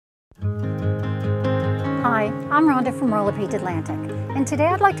Hi, I'm Rhonda from Roll-A-Page Atlantic, and today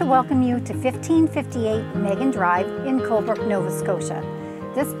I'd like to welcome you to 1558 Meghan Drive in Colebrook, Nova Scotia.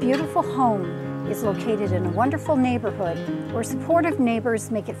 This beautiful home is located in a wonderful neighborhood where supportive neighbors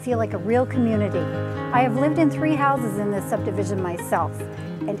make it feel like a real community. I have lived in 3 houses in this subdivision myself,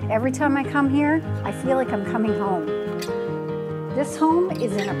 and every time I come here, I feel like I'm coming home. This home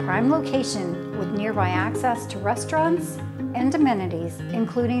is in a prime location with nearby access to restaurants and amenities,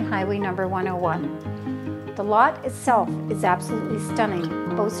 including Highway number 101. The lot itself is absolutely stunning,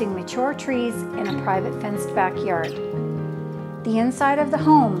 boasting mature trees and a private fenced backyard. The inside of the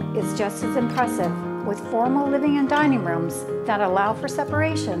home is just as impressive, with formal living and dining rooms that allow for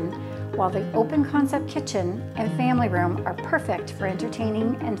separation, while the open concept kitchen and family room are perfect for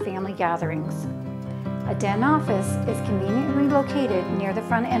entertaining and family gatherings. A den office is conveniently located near the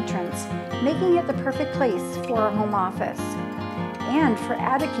front entrance, making it the perfect place for a home office. And for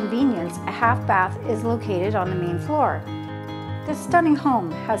added convenience, a half bath is located on the main floor. This stunning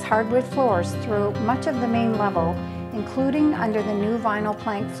home has hardwood floors through much of the main level, including under the new vinyl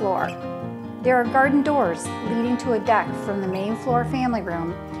plank floor. There are garden doors leading to a deck from the main floor family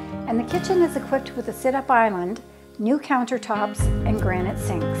room, and the kitchen is equipped with a sit-up island, new countertops, and granite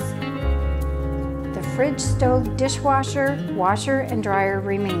sinks. The fridge, stove, dishwasher, washer, and dryer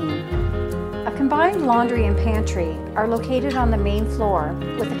remain. A combined laundry and pantry are located on the main floor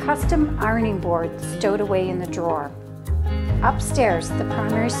with a custom ironing board stowed away in the drawer. Upstairs, the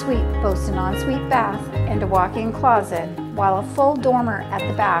primary suite boasts an ensuite bath and a walk-in closet, while a full dormer at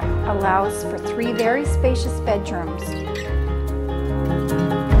the back allows for 3 very spacious bedrooms.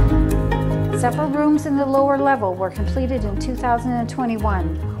 Several rooms in the lower level were completed in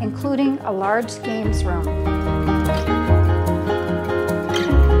 2021, including a large games room.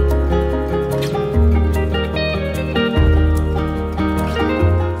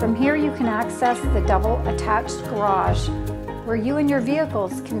 From here you can access the double attached garage, where you and your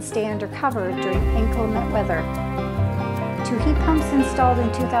vehicles can stay under cover during inclement weather. 2 heat pumps installed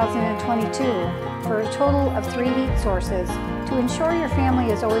in 2022 for a total of 3 heat sources to ensure your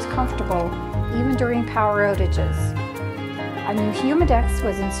family is always comfortable, even during power outages. A new Humidex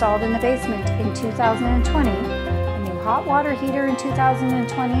was installed in the basement in 2020, a new hot water heater in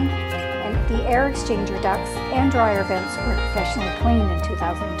 2020, and the air exchanger ducts and dryer vents were professionally cleaned in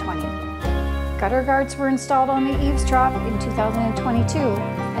 2020. Gutter guards were installed on the eaves trough in 2022,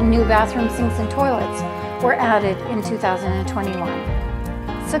 and new bathroom sinks and toilets were added in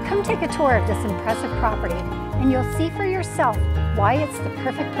 2021. So come take a tour of this impressive property, and you'll see for yourself why it's the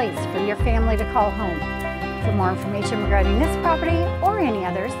perfect place for your family to call home. For more information regarding this property or any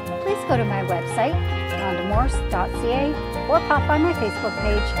others, please go to my website, rhondamorse.ca, or pop by my Facebook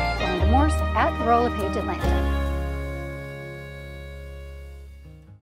page, Rhonda Morse at Roll-A-Page Atlantic.